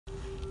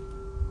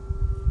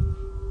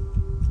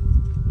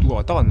누가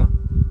왔다 갔나?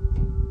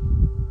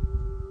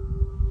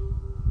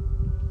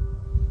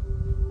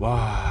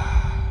 와.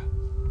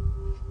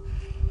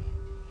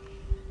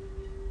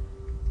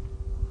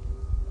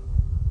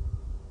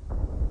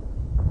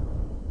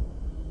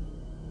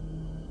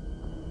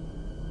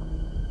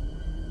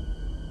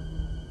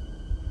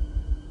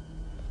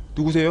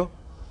 누구세요?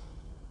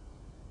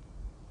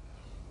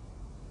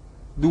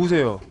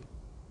 누구세요?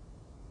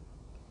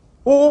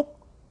 어?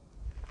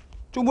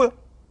 저 뭐야?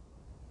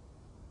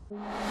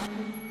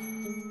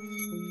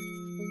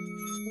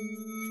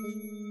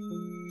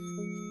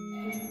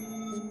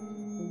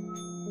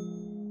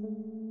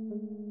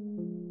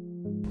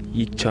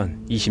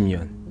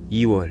 (2020년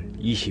 2월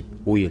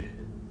 25일)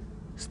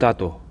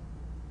 스타트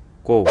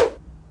고!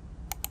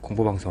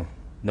 공포방송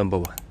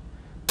넘버원.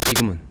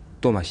 지금은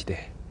또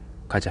마시되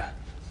가자.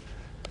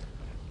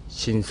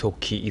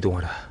 신속히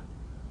이동하라.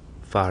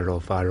 팔로우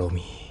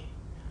미.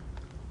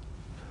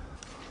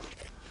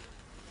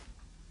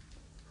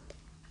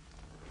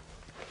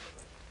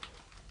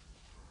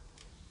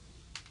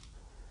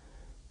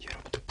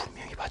 여러분들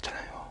분명히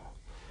봤잖아요.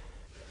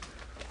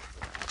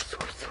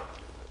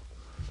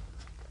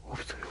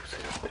 없어요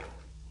여러분들.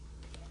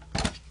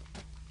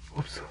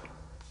 없어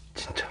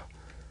진짜.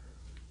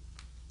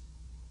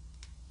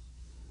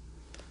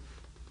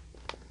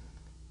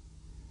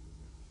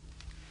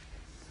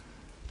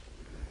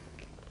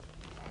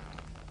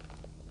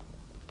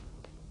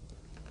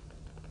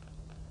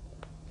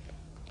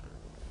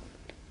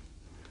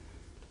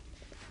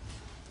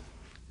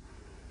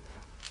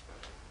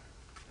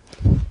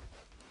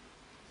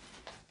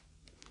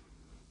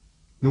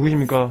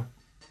 누구십니까?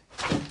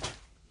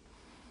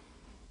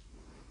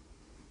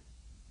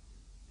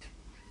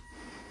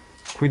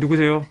 거기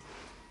누구세요?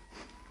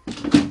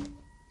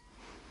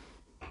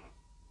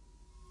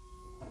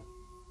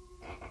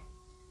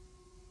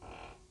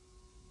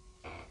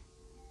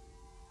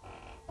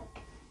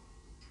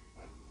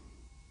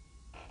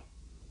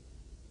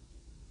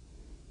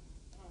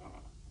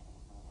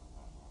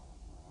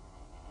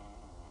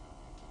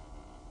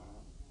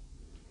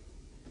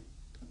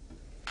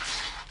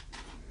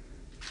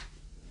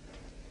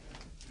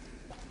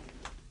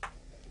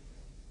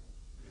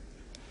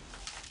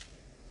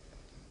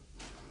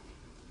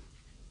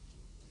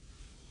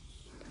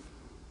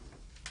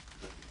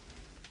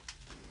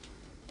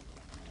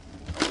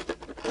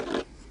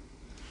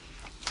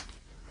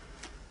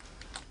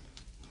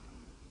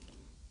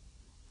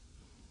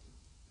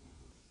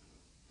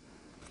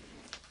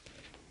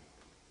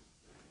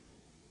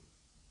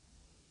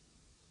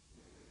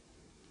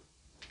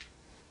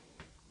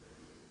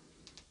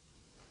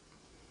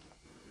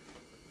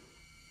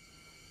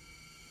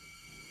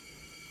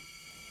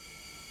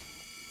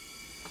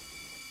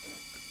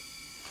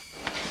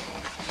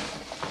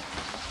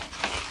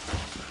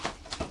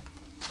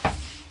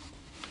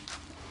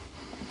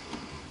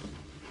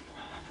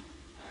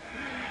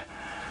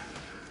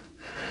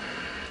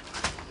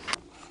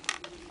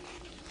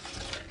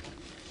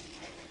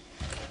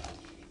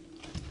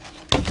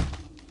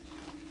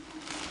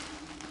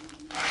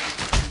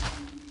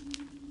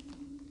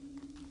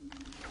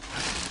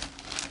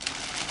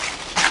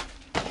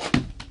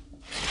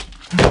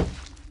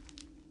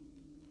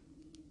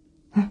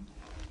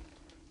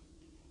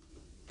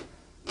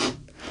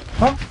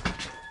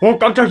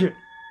 깜짝이야.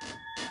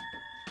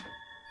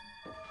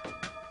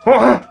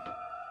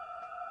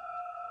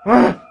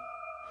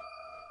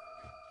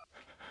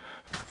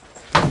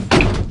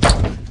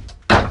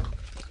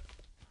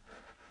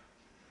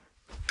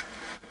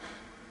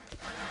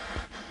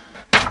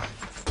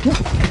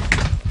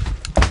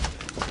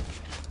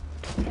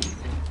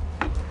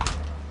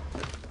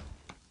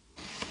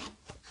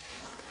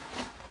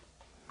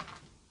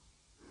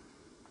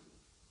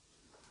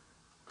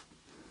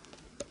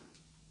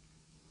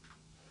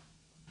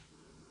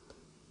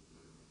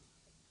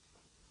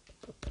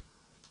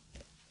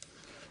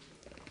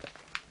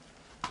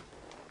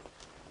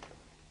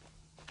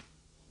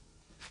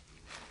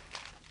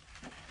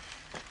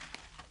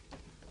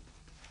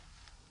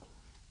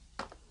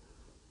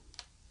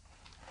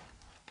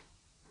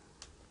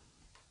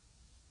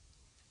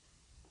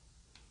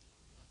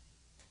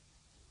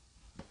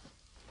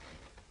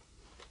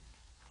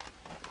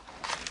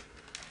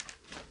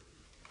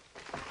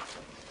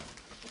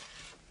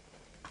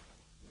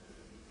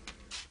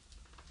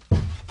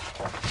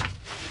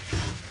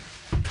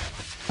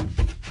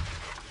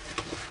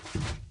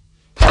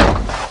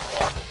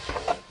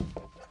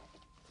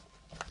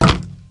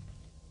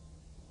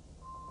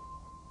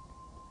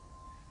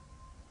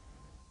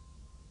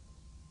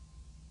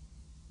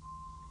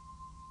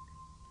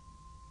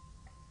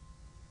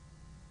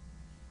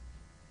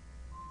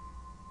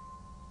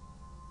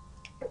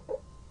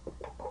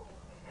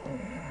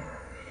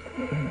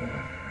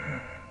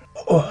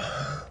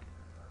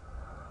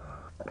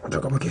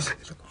 잠깐만 계세요.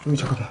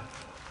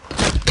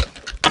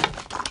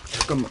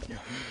 잠깐만요.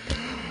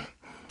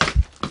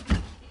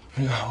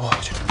 야,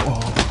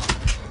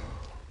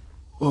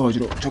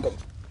 어지러워. 잠깐.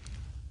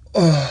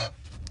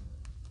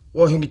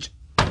 현기증.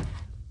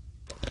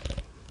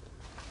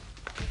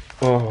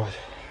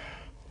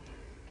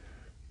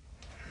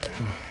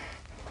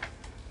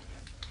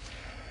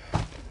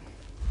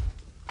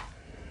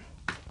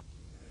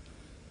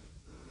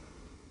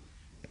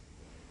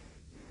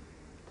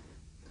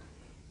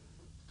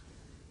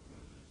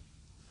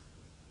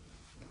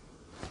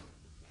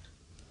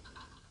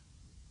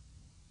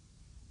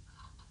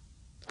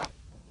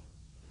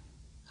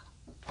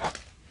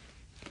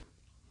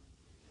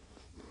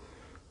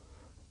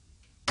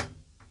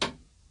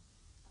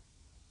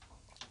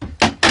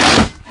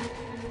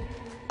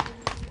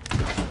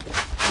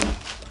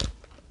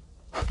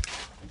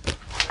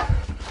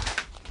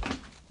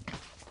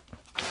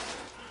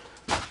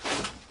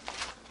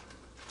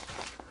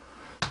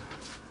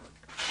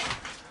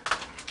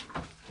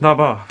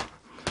 나봐.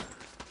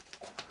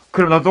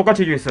 그럼 나도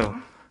똑같이 해주겠어.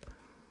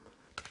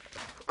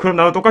 그럼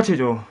나도 똑같이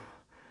해줘.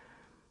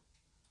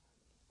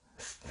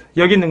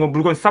 여기 있는 거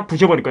물건 싹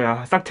부셔버릴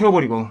거야. 싹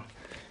태워버리고.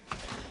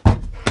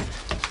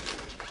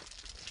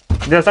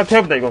 내가 싹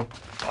태워본다 이거.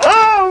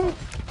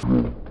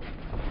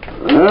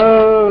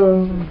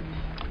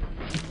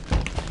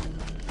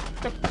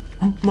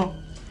 엄마,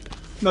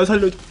 나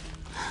살려줘.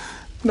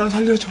 나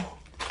살려줘.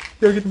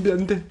 여기는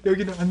안 돼.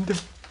 여기는 안 돼.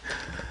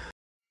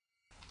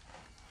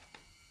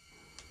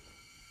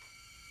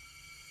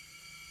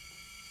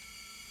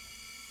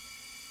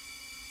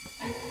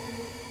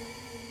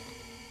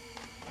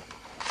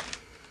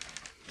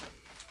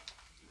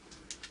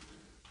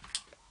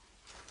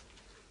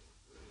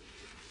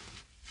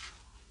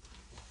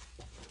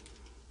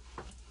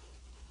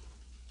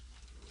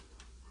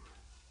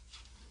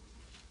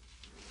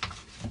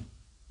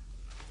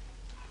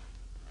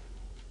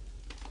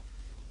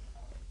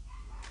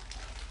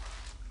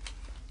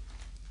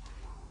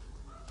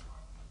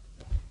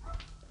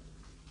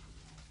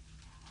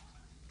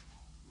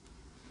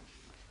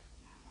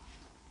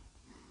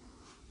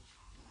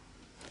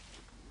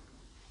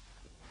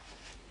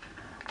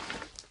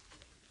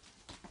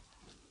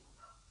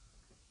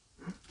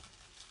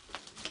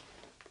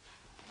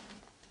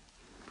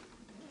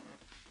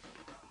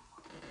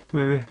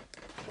 왜?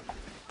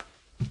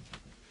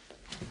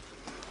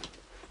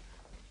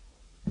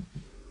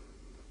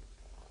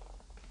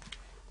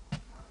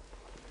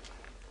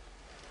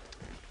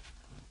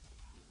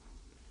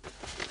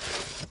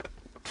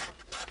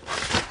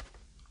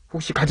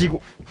 혹시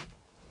가지고?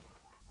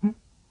 응?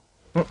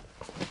 어?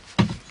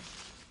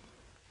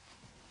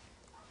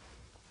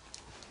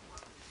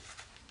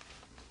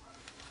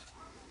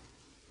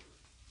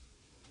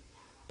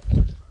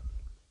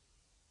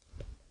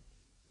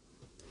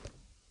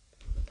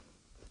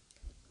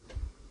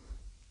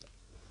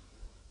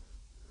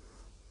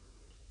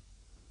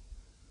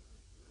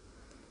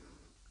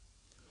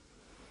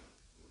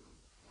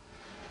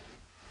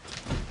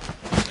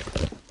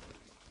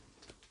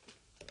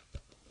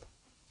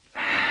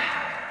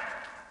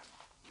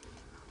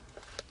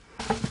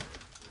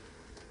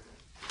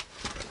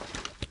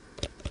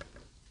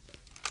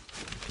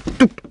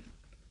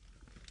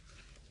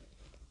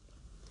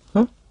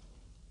 어?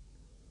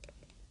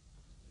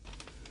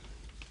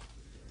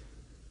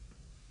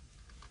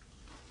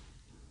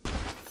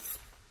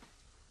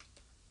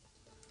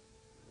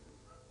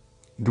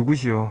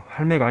 누구시오?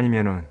 할매가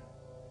아니면은.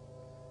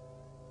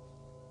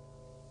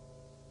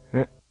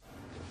 예?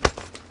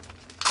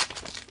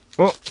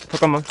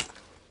 잠깐만.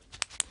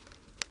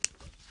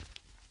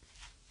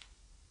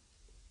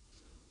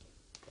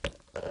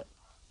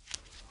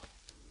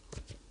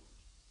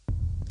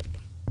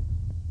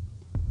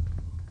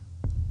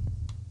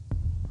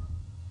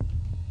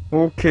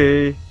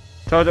 오케이.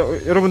 자,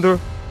 여러분들.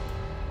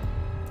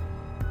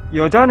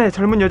 여자네,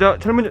 젊은 여자네.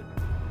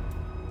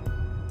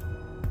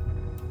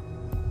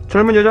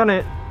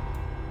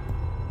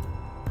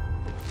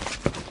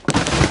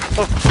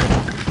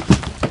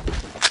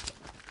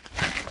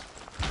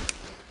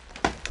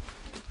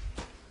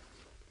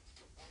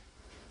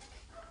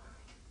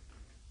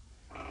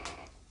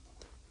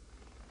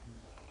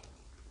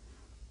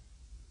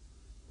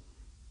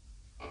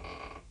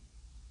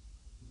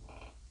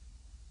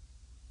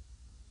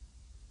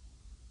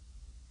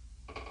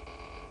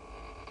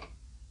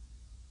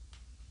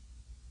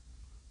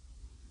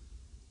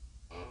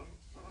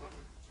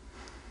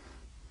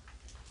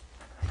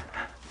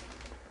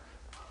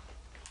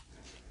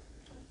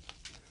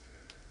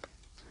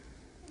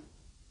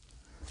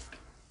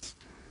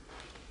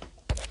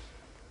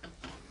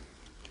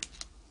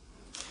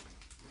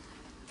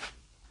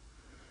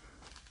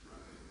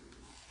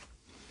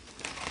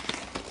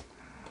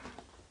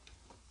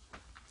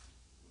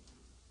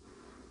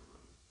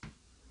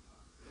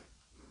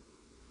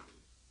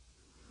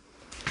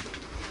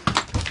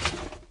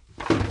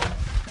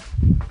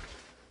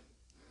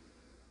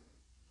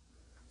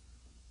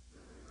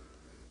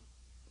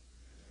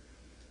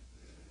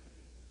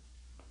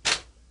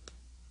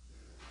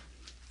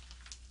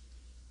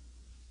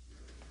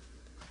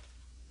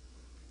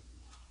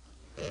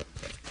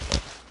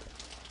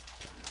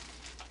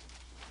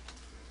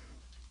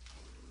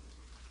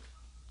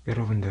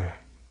 여러분들,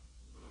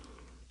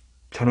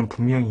 저는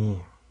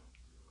분명히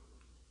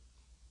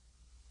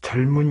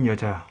젊은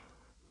여자,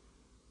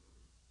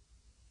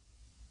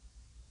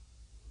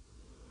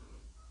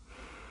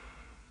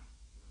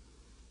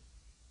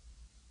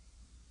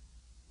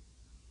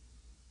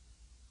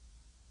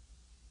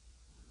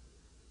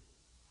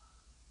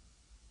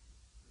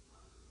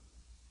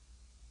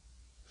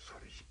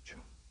 소리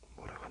집중,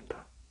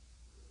 몰아간다.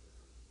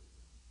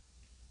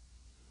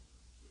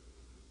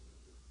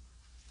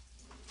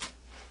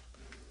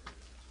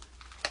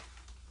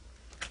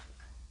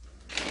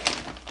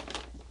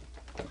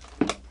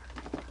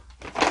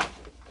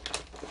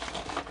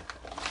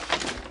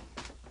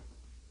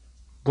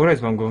 뭐라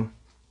했어 방금?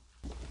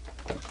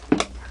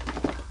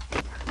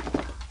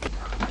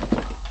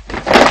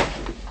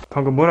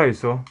 방금 뭐라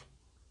했어?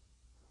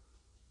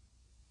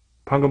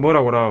 방금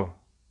뭐라고라?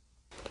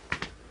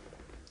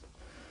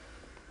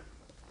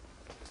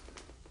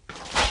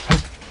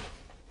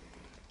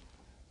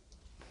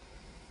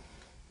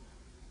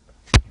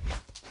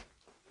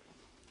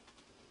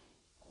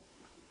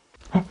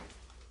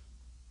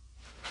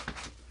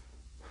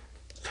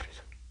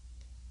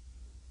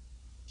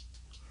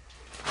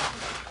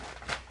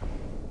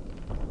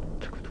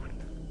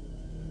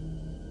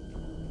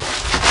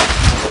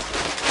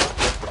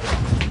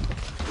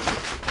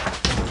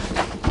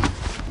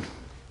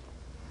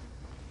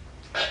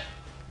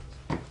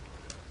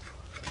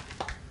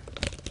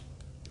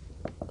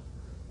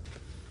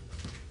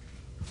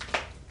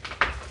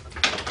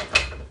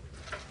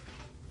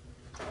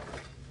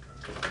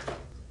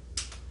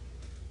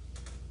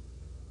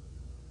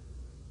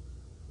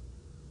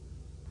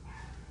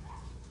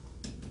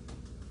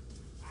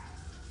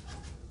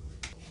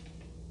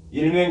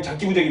 일명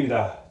잡기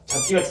부적입니다.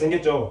 잡기같이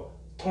생겼죠.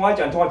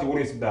 통할지 안 통할지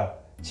모르겠습니다.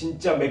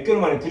 진짜 몇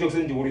개월 만에 부적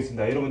쓰는지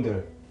모르겠습니다.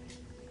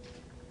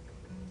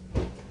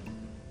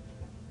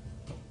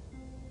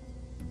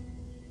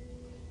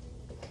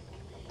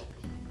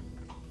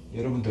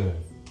 여러분들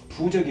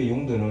부적의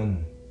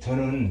용도는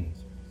저는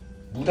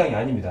무당이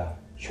아닙니다.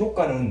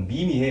 효과는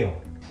미미해요.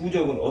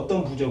 부적은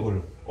어떤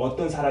부적을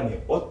어떤 사람이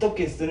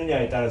어떻게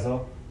쓰느냐에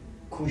따라서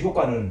그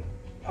효과는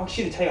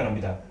확실히 차이가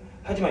납니다.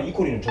 하지만 이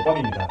코리는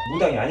족밥입니다.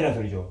 무당이 아니란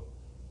소리죠.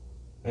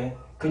 네?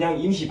 그냥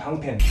임시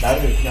방패,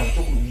 나를 그냥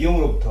조금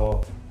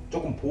위험으로부터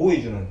조금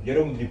보호해주는,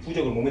 여러분들이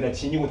부적을 몸에다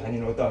지니고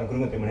다니는 어떠한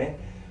그런 것 때문에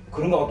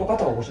그런 거하고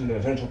똑같다고 보시면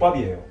돼요. 저는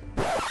족밥이에요.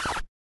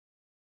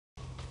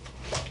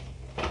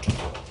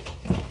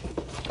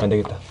 안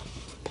되겠다.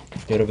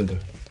 여러분들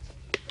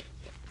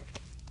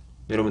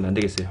안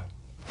되겠어요.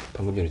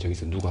 방금 전에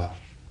저기서 누가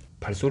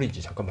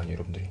발소리인지 잠깐만요.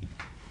 여러분들이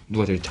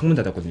누가 저기 창문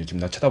닫았거든요. 지금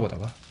나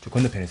쳐다보다가 저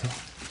건너편에서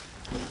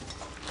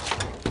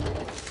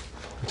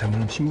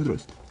잘못하면 신고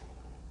들어왔어.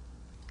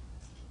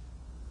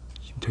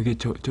 저기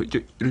저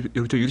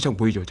유리창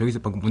보이죠? 저기서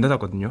방금 문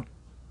닫았거든요.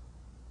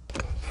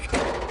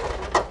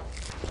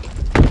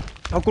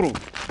 밖으로.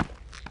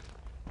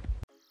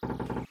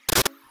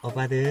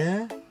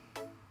 오빠들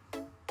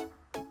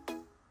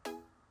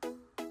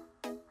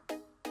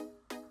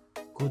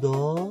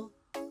구독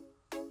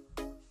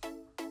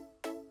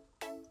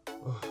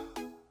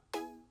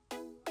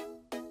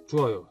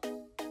좋아요.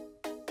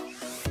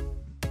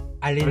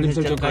 알림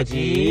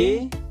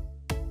설정까지